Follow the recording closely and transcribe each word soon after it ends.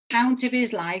account of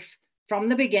his life from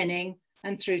the beginning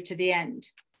and through to the end.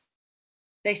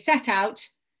 They set out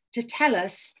to tell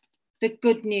us the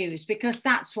good news, because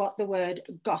that's what the word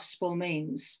gospel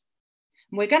means.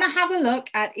 And we're going to have a look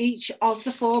at each of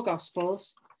the 4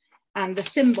 gospels and the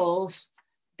symbols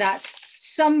that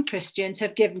some Christians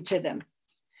have given to them.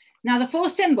 Now, the 4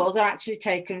 symbols are actually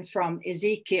taken from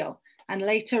Ezekiel, and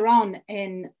later on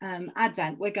in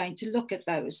Advent, we're going to look at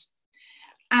those.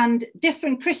 And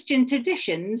different Christian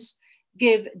traditions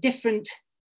give different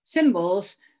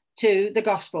symbols to the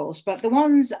Gospels, but the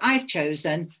ones I've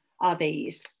chosen are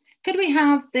these. Could we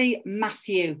have the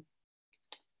Matthew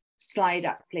slide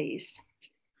up, please?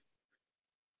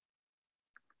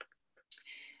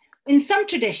 In some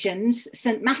traditions,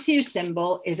 St. Matthew's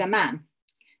symbol is a man.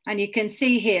 And you can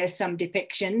see here some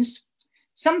depictions.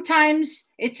 Sometimes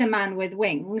it's a man with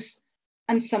wings,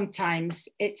 and sometimes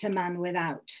it's a man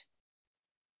without.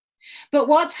 But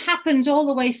what happens all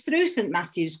the way through St.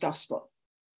 Matthew's Gospel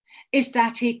is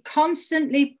that he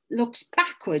constantly looks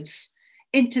backwards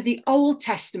into the Old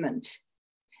Testament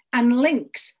and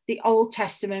links the Old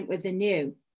Testament with the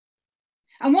New.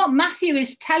 And what Matthew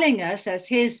is telling us as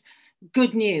his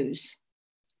good news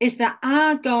is that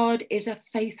our God is a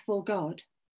faithful God.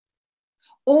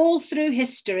 All through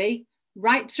history,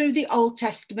 right through the Old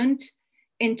Testament,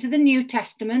 into the New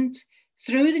Testament,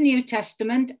 through the New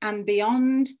Testament and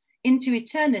beyond into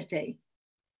eternity,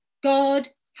 God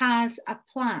has a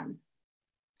plan.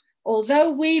 Although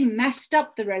we messed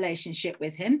up the relationship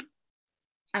with him,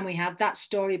 and we have that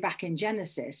story back in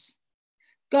Genesis,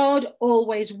 God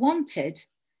always wanted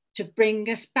to bring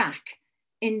us back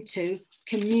into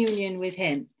communion with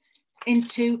him,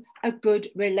 into a good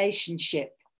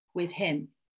relationship with him.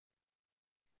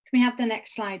 Can we have the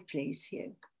next slide, please,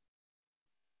 Hugh?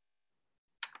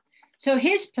 So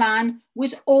his plan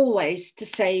was always to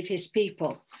save his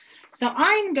people. So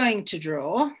I'm going to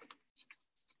draw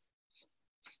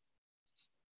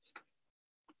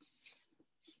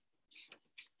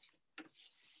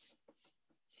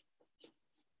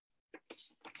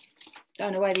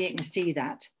don't know whether you can see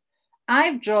that.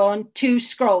 I've drawn 2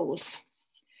 scrolls.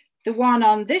 The one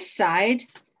on this side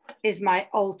is my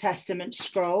Old Testament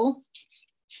scroll,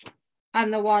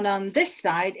 and the one on this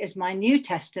side is my New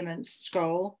Testament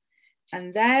scroll.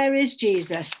 And there is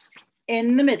Jesus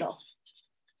in the middle,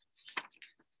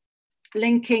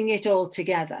 linking it all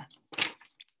together.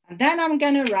 And then I'm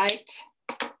going to write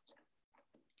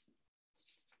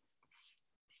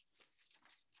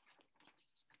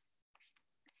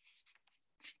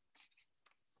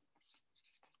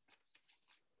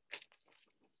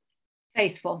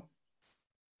faithful.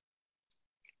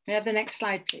 We have the next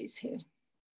slide, please, Hugh.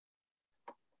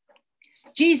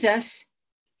 Jesus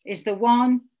is the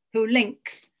one who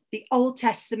links the Old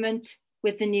Testament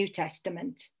with the New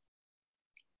Testament.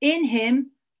 In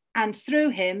him and through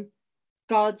him,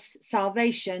 God's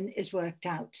salvation is worked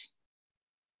out.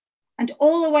 And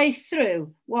all the way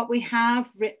through, what we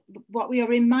are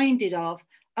reminded of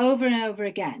over and over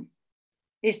again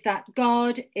is that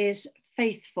God is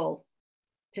faithful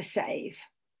to save.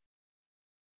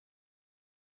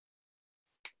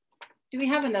 Do we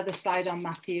have another slide on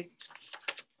Matthew?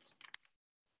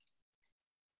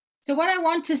 So what I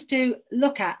want us to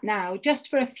look at now, just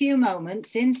for a few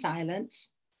moments in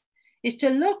silence, is to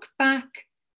look back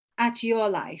at your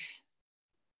life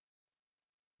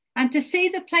and to see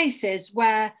the places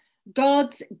where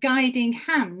God's guiding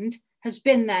hand has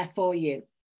been there for you,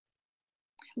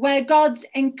 where God's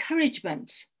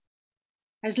encouragement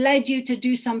has led you to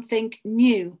do something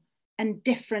new and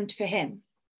different for him.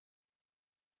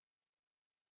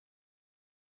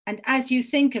 And as you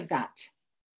think of that,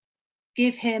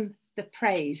 give him the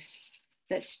praise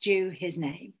that's due his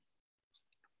name.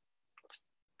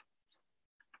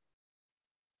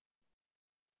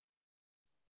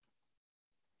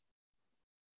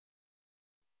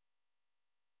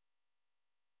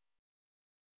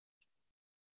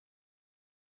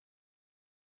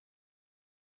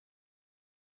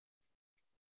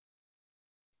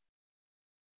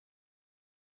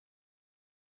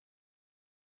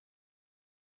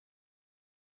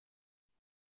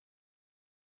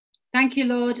 Thank you,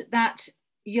 Lord, that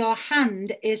your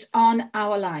hand is on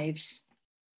our lives,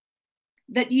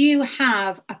 that you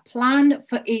have a plan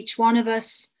for each one of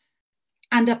us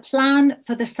and a plan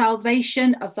for the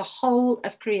salvation of the whole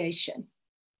of creation.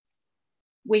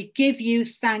 We give you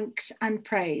thanks and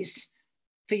praise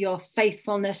for your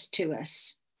faithfulness to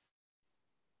us.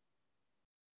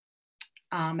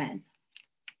 Amen.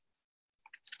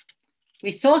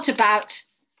 We thought about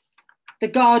the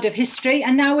God of history,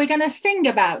 and now we're going to sing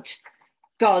about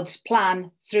God's plan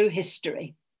through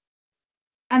history.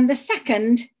 And the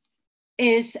second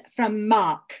is from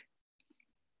Mark.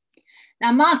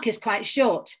 Now, Mark is quite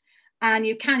short, and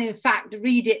you can, in fact,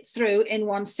 read it through in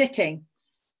one sitting.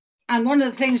 And one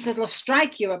of the things that will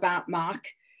strike you about Mark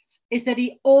is that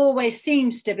he always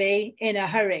seems to be in a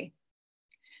hurry.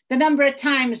 The number of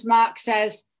times Mark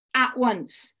says at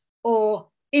once, or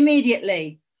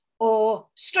immediately, or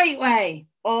straightway,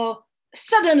 or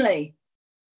suddenly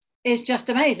is just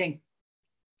amazing.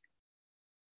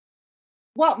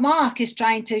 What Mark is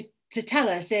trying to tell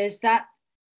us is that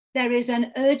there is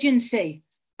an urgency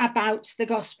about the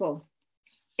gospel.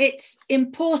 It's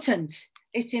important.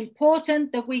 It's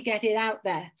important that we get it out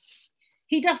there.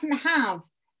 He doesn't have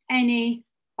any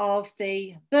of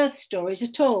the birth stories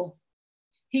at all.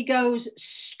 He goes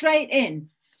straight in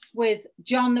with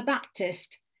John the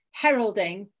Baptist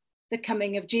heralding the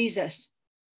coming of Jesus.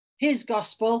 His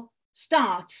gospel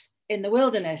starts in the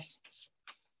wilderness.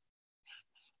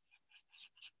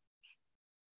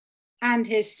 And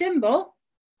his symbol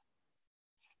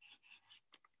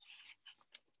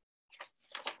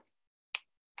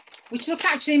which looks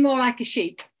actually more like a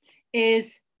sheep,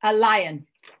 is a lion.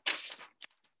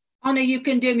 Honor, you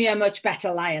can do me a much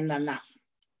better lion than that.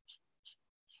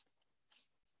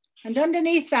 And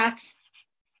underneath that,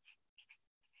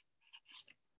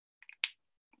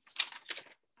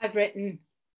 I've written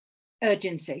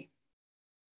urgency.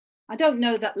 I don't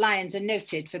know that lions are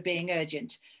noted for being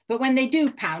urgent, but when they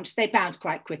do pounce, they bounce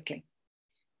quite quickly.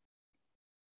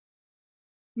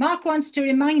 Mark wants to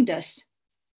remind us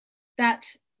that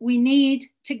we need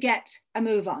to get a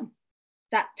move on,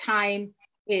 that time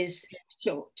is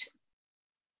short.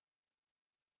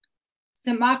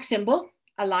 St. Mark's symbol,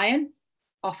 a lion,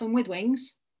 often with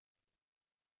wings.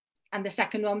 And the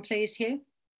second one, please, Hugh.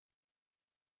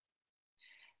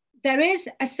 There is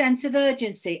a sense of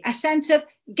urgency, a sense of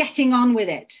getting on with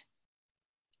it.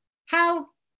 How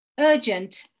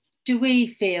urgent do we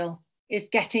feel is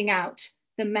getting out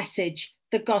the message,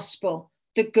 the gospel,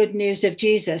 the good news of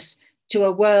Jesus to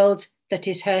a world that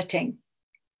is hurting?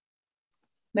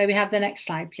 May we have the next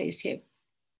slide, please, Hugh?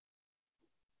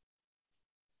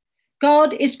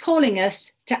 God is calling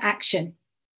us to action,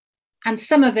 and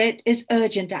some of it is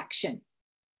urgent action.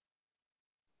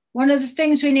 One of the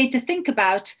things we need to think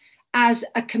about as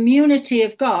a community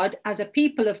of God, as a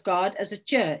people of God, as a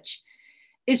church,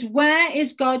 is where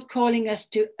is God calling us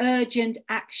to urgent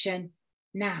action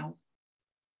now?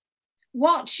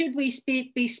 What should we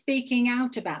be speaking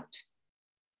out about?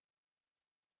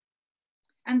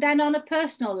 And then on a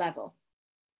personal level,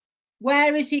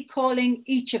 where is he calling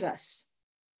each of us?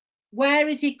 Where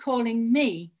is he calling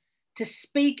me to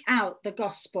speak out the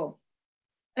gospel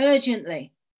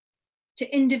urgently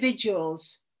to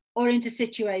individuals or into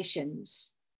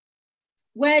situations?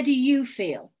 Where do you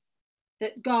feel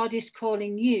that God is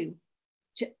calling you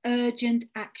to urgent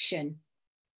action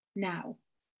now?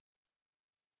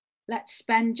 Let's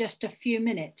spend just a few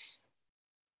minutes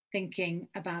thinking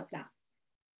about that.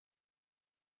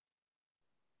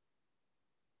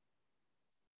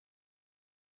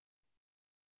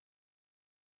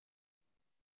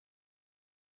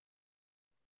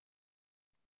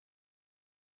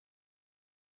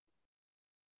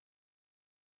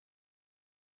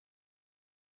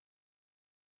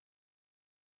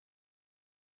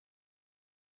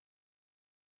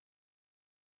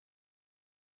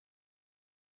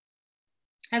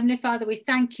 Heavenly Father, we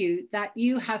thank you that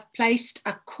you have placed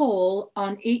a call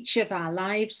on each of our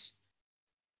lives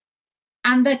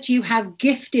and that you have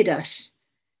gifted us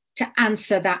to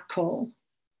answer that call.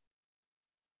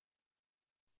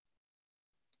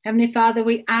 Heavenly Father,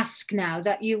 we ask now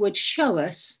that you would show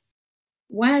us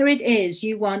where it is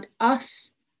you want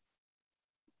us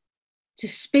to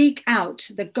speak out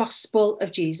the gospel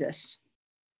of Jesus.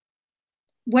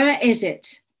 Where is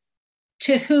it?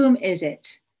 To whom is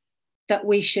it that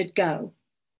we should go?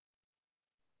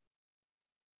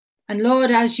 And Lord,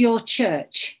 as your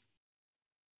church,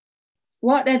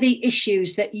 what are the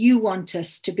issues that you want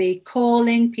us to be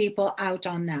calling people out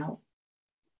on now?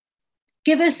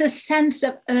 Give us a sense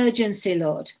of urgency,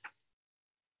 Lord,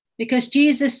 because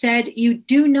Jesus said, you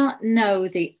do not know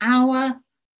the hour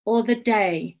or the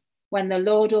day when the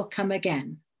Lord will come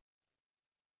again.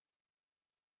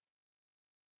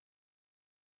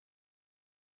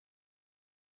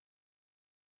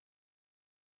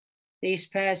 These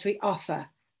prayers we offer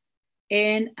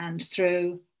in and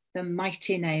through the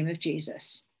mighty name of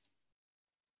Jesus.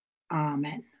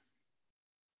 Amen.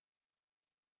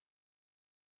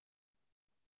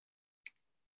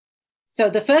 So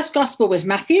the first gospel was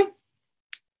Matthew.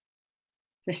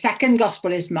 The second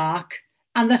gospel is Mark.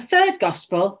 And the third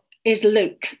gospel is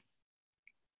Luke.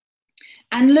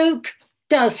 And Luke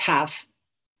does have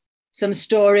some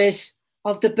stories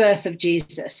of the birth of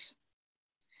Jesus.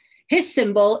 His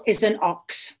symbol is an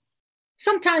ox,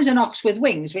 sometimes an ox with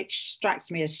wings, which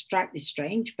strikes me as slightly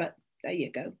strange, but there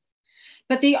you go.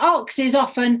 But the ox is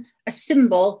often a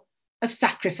symbol of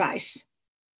sacrifice.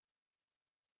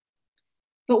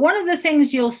 But one of the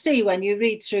things you'll see when you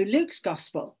read through Luke's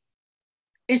gospel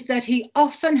is that he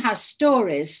often has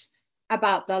stories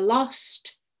about the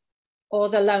lost or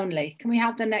the lonely. Can we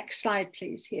have the next slide,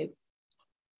 please, Hugh?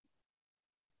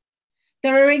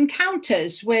 There are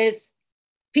encounters with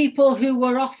people who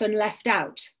were often left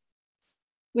out,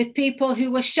 with people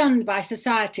who were shunned by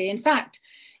society. In fact,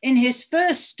 in his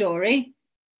first story,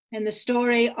 in the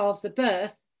story of the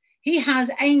birth, he has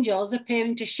angels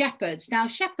appearing to shepherds. Now,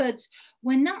 shepherds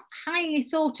were not highly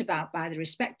thought about by the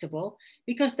respectable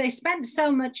because they spent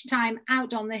so much time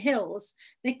out on the hills,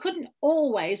 they couldn't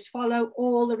always follow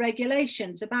all the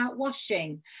regulations about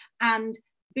washing and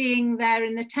being there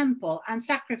in the temple and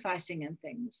sacrificing and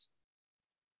things.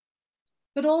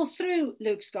 But all through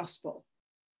Luke's gospel,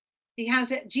 he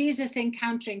has Jesus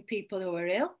encountering people who are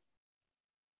ill.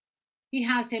 He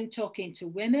has him talking to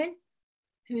women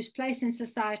whose place in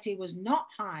society was not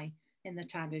high in the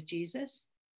time of Jesus.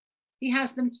 He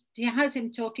has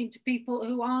him talking to people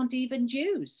who aren't even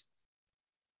Jews.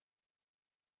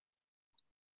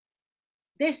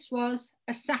 This was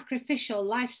a sacrificial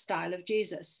lifestyle of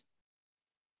Jesus,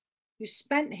 who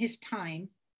spent his time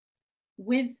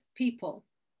with people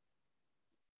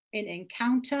in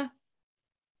encounter,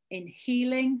 in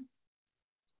healing,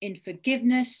 in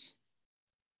forgiveness,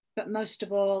 but most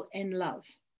of all in love.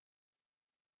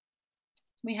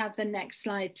 We have the next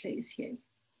slide, please, Hugh.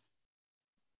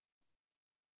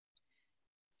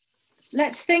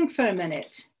 Let's think for a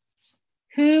minute.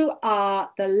 Who are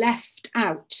the left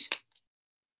out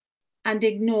and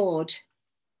ignored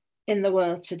in the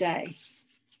world today?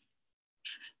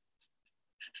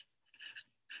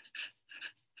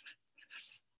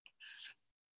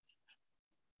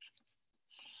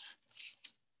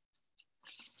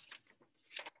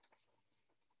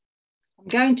 I'm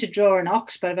going to draw an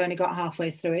ox, but I've only got halfway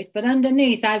through it. But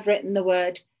underneath, I've written the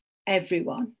word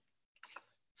everyone.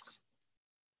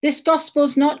 This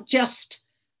gospel's not just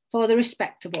for the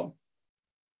respectable.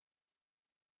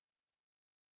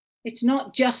 It's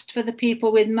not just for the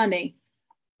people with money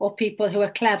or people who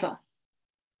are clever.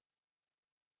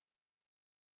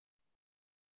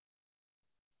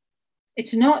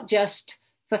 It's not just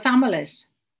for families.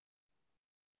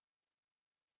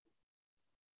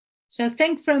 So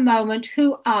think for a moment,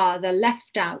 who are the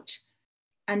left out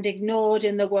and ignored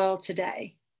in the world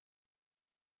today?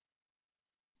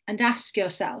 And ask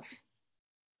yourself,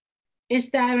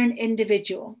 is there an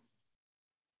individual?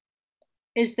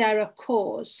 Is there a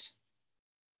cause?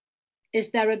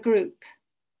 Is there a group?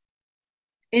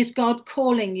 Is God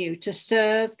calling you to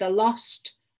serve the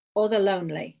lost or the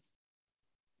lonely?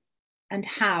 And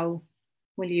how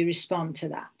will you respond to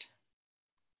that?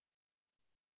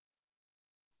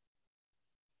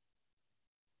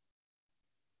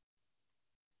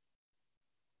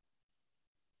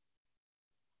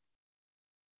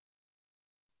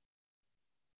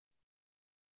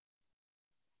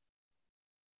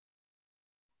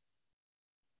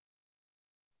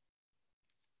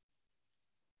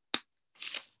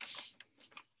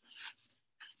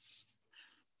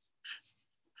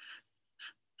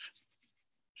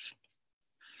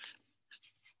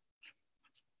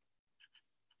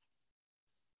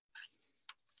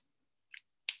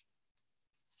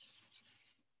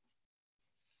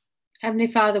 Heavenly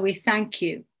Father, we thank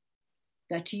you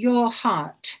that your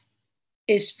heart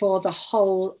is for the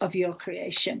whole of your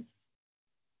creation.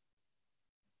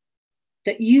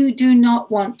 That you do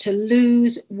not want to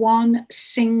lose one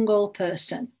single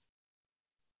person.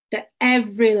 That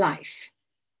every life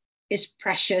is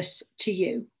precious to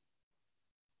you.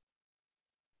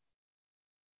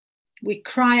 We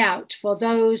cry out for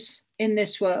those in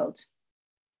this world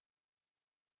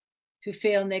who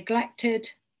feel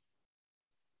neglected,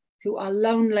 who are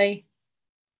lonely,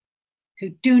 who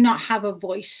do not have a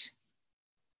voice.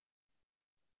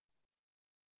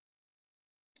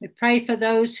 We pray for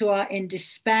those who are in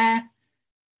despair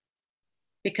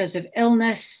because of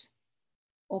illness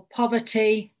or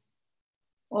poverty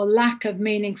or lack of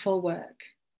meaningful work.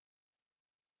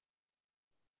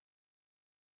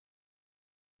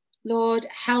 Lord,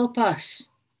 help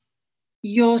us,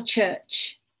 your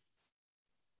church,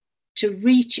 to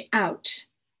reach out.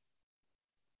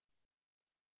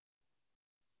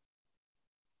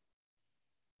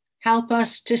 Help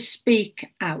us to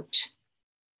speak out.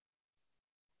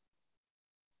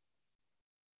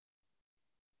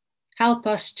 Help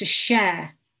us to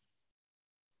share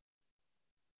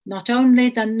not only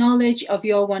the knowledge of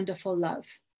your wonderful love,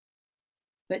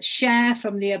 but share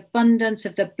from the abundance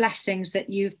of the blessings that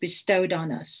you've bestowed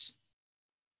on us.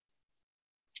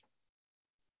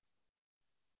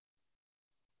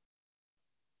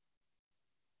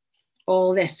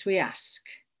 All this we ask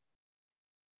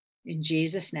in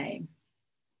Jesus' name.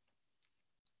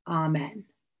 Amen.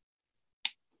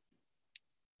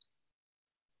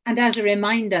 And as a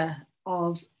reminder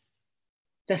of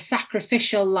the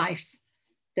sacrificial life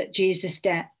that Jesus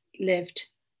lived,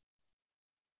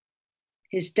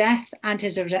 his death and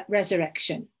his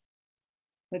resurrection,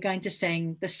 we're going to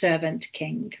sing The Servant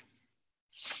King.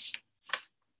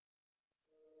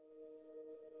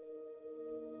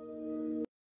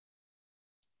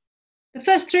 The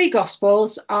first three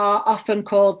Gospels are often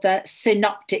called the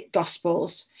Synoptic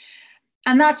Gospels,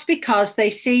 and that's because they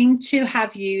seem to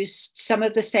have used some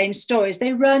of the same stories.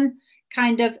 They run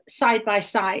kind of side by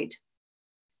side.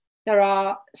 There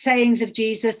are sayings of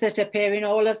Jesus that appear in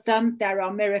all of them. There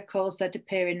are miracles that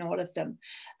appear in all of them.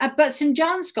 But St.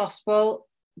 John's Gospel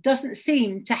doesn't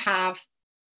seem to have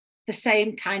the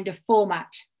same kind of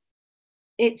format.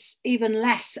 It's even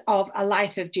less of a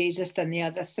life of Jesus than the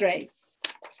other three.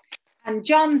 And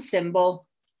John's symbol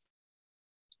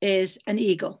is an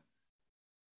eagle.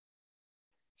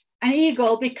 An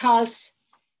eagle because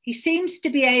he seems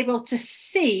to be able to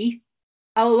see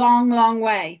a long, long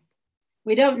way.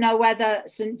 We don't know whether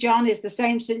St. John is the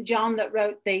same St. John that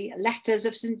wrote the letters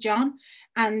of St. John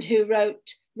and who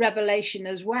wrote Revelation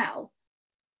as well.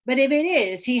 But if it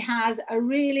is, he has a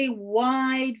really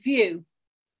wide view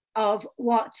of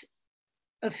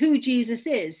who Jesus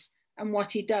is and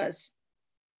what he does.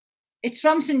 It's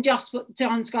from St.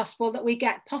 John's Gospel that we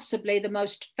get possibly the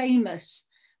most famous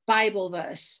Bible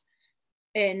verse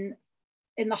in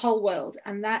the whole world,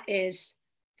 and that is,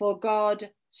 "For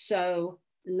God so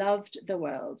loved the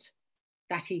world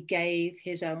that he gave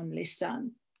his only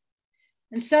son."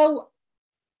 And so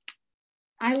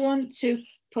I want to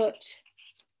put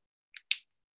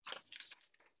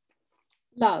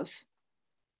love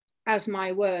as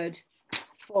my word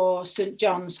for St.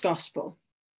 John's Gospel.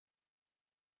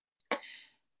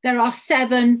 There are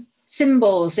 7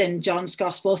 symbols in John's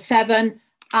Gospel, 7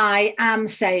 I am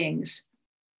sayings.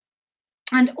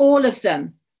 And all of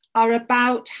them are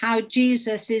about how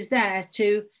Jesus is there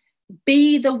to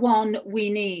be the one we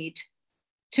need,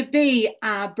 to be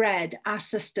our bread, our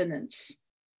sustenance,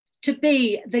 to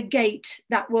be the gate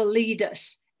that will lead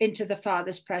us into the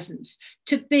Father's presence,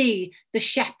 to be the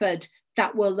shepherd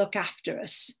that will look after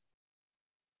us.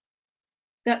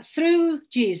 That through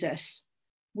Jesus,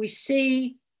 we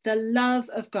see the love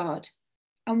of God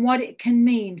and what it can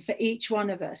mean for each one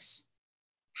of us,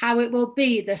 how it will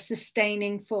be the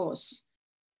sustaining force,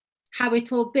 how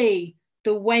it will be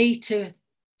the way to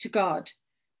God,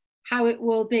 how it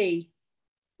will be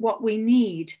what we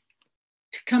need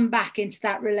to come back into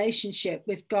that relationship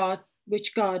with God,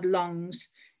 which God longs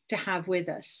to have with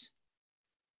us.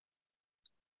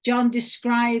 John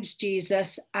describes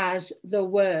Jesus as the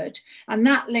Word, and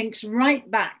that links right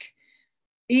back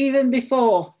even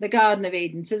before the Garden of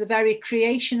Eden, to the very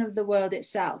creation of the world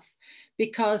itself,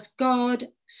 because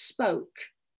God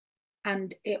spoke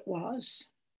and it was.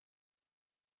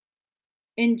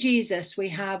 In Jesus, we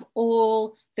have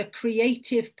all the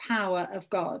creative power of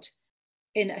God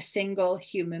in a single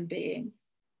human being.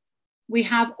 We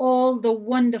have all the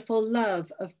wonderful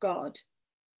love of God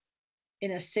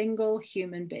in a single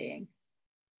human being.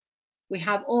 We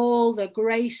have all the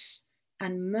grace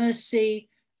and mercy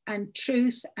and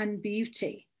truth and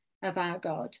beauty of our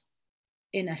God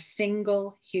in a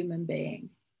single human being.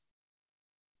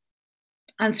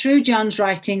 And through John's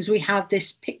writings, we have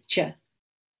this picture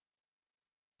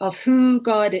of who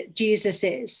Jesus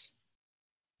is,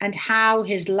 and how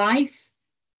his life,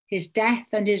 his death,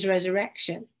 and his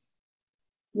resurrection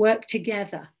work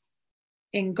together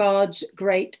in God's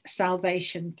great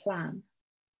salvation plan.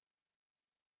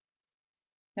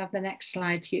 Have the next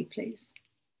slide to you, please.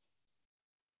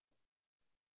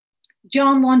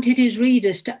 John wanted his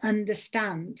readers to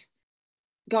understand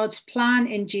God's plan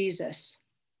in Jesus.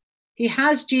 He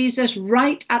has Jesus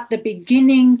right at the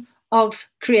beginning of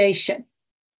creation,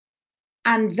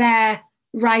 and there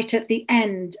right at the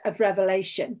end of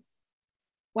Revelation,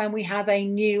 when we have a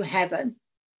new heaven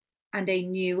and a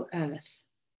new earth.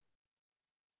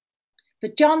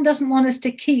 But John doesn't want us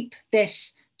to keep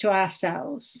this to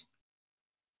ourselves.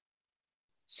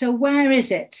 So where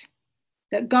is it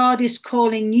that God is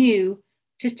calling you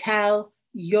to tell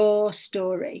your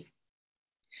story?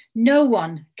 No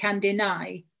one can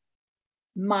deny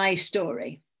my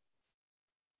story.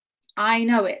 I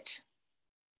know it.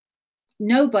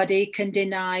 Nobody can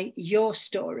deny your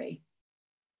story.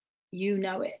 You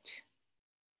know it.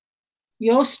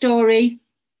 Your story,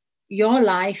 your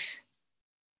life,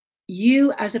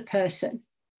 you as a person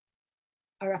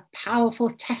are a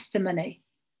powerful testimony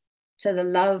to the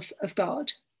love of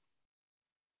God.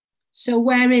 So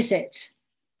where is it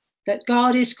that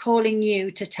God is calling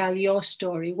you to tell your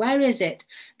story? Where is it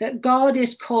that God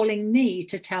is calling me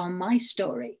to tell my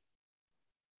story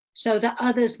so that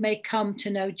others may come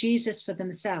to know Jesus for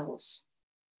themselves?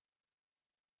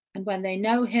 And when they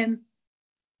know him,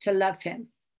 to love him.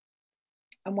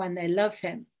 And when they love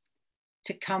him,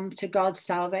 to come to God's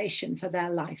salvation for their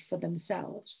life, for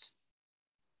themselves.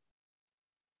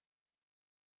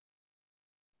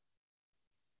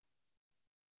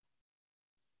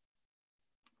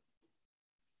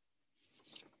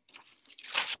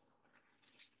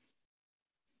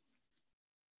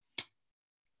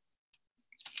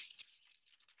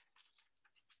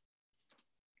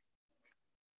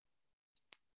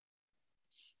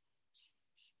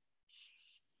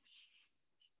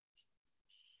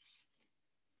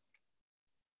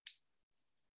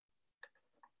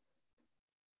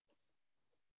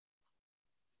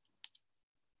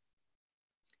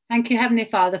 Thank you, Heavenly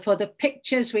Father, for the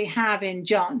pictures we have in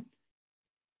John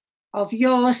of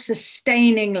your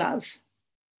sustaining love.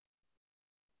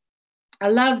 A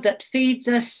love that feeds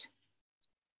us,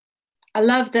 a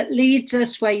love that leads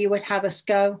us where you would have us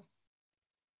go,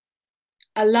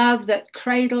 a love that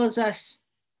cradles us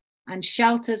and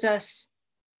shelters us,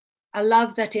 a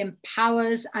love that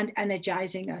empowers and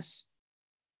energizing us.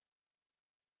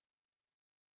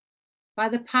 By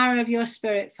the power of your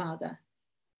Spirit, Father,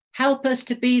 help us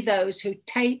to be those who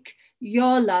take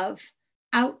your love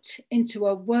out into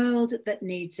a world that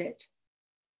needs it.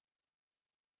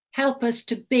 Help us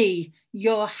to be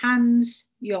your hands,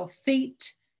 your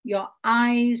feet, your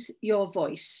eyes, your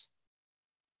voice.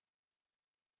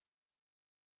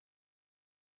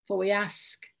 For we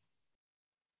ask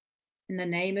in the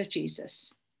name of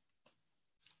Jesus.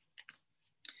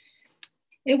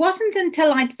 It wasn't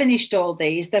until I'd finished all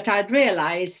these that I'd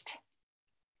realized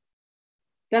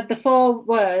that the 4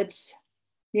 words,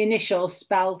 the initials,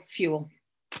 spell fuel.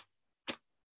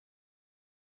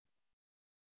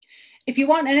 If you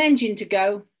want an engine to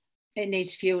go, it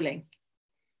needs fueling.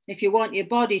 If you want your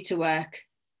body to work,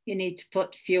 you need to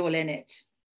put fuel in it.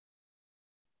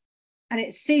 And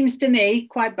it seems to me,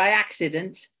 quite by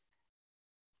accident,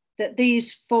 that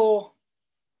these 4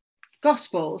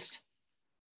 Gospels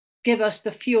give us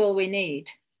the fuel we need.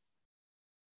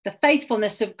 The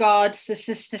faithfulness of God to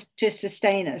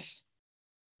sustain us.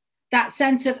 That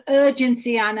sense of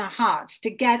urgency in our hearts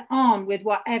to get on with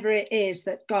whatever it is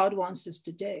that God wants us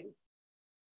to do.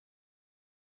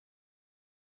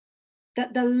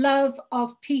 That the love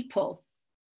of people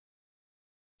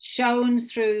shown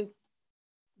through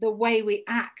the way we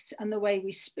act and the way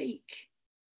we speak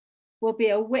will be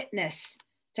a witness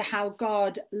to how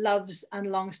God loves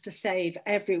and longs to save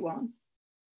everyone.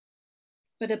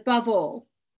 But above all,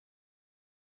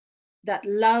 that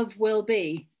love will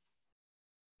be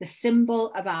the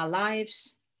symbol of our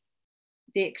lives,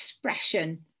 the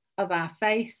expression of our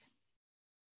faith,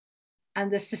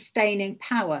 and the sustaining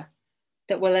power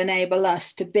that will enable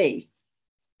us to be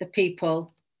the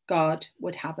people God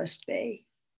would have us be.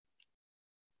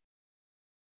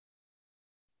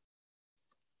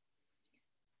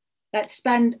 Let's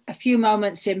spend a few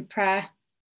moments in prayer.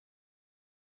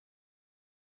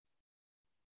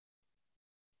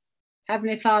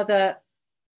 Heavenly Father,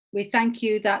 we thank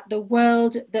you that the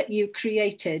world that you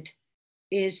created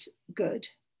is good.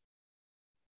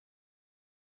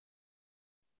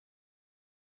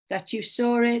 That you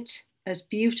saw it as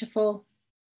beautiful.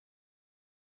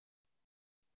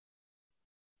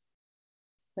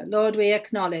 But Lord, we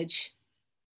acknowledge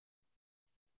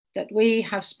that we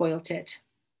have spoilt it.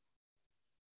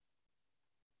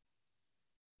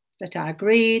 That our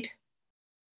greed,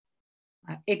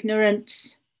 our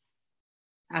ignorance,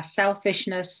 our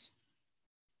selfishness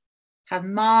have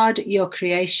marred your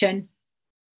creation,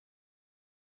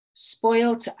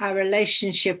 spoilt our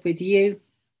relationship with you,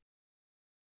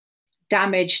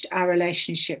 damaged our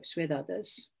relationships with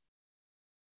others.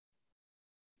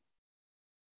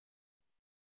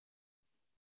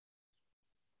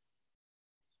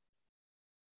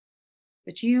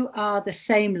 But you are the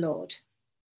same Lord,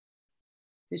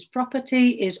 whose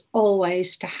property is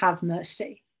always to have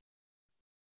mercy.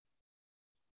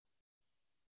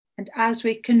 And as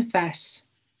we confess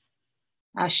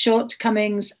our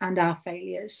shortcomings and our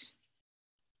failures,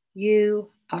 you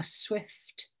are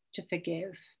swift to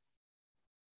forgive.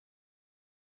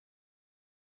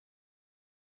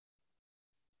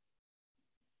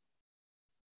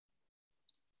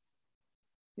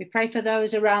 We pray for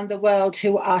those around the world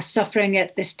who are suffering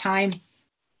at this time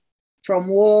from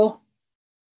war,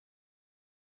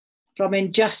 from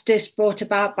injustice brought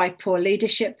about by poor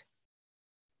leadership,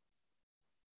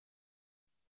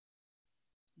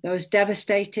 those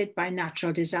devastated by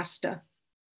natural disaster.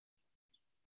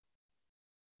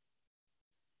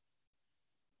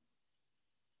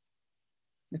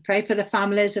 We pray for the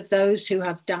families of those who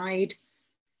have died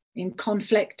in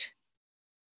conflict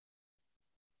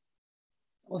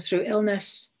or through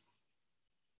illness.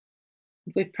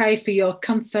 We pray for your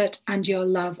comfort and your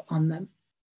love on them.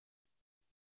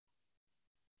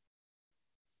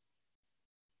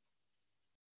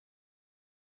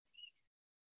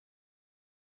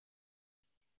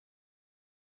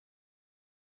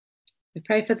 We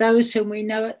pray for those whom we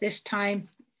know at this time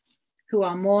who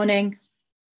are mourning,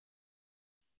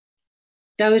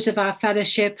 those of our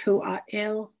fellowship who are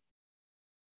ill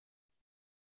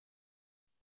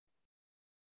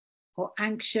or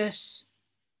anxious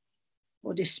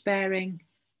or despairing.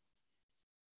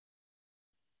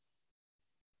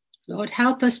 Lord,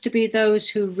 help us to be those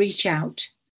who reach out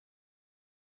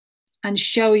and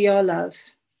show your love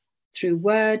through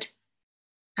word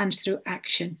and through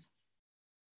action.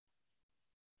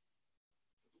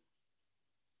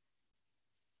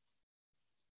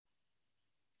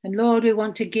 And Lord, we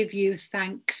want to give you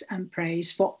thanks and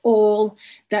praise for all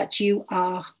that you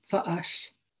are for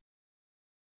us,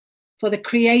 for the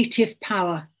creative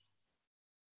power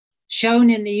shown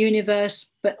in the universe,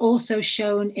 but also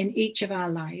shown in each of our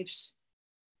lives,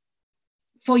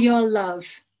 for your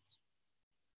love,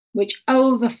 which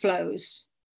overflows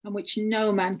and which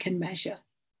no man can measure.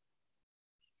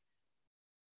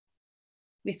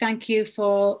 We thank you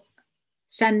for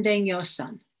sending your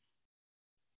Son.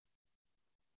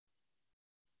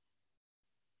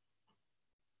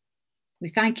 We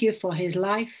thank you for his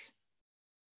life,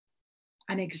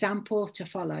 an example to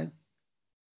follow,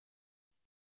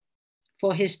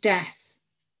 for his death,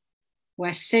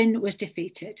 where sin was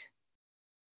defeated,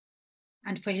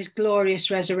 and for his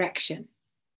glorious resurrection,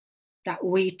 that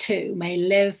we too may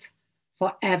live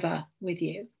forever with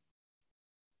you.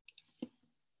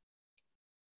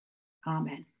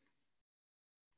 Amen.